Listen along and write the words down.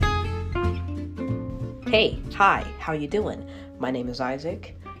Hey, hi, how you doing? My name is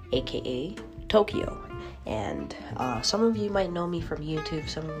Isaac, aka Tokyo, and some of you might know me from YouTube,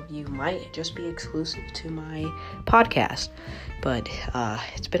 some of you might just be exclusive to my podcast, but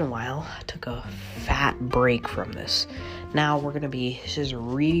it's been a while. I took a fat break from this. Now this is a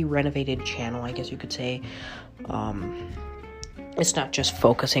really renovated channel, I guess you could say. It's not just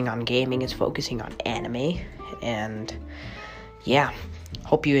focusing on gaming, it's focusing on anime, and yeah,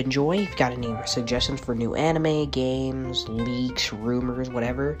 hope you enjoy. If you've got any suggestions for new anime, games, leaks, rumors,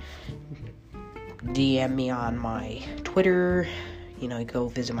 whatever, DM me on my Twitter, go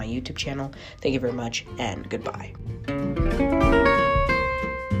visit my YouTube channel. Thank you very much, and goodbye.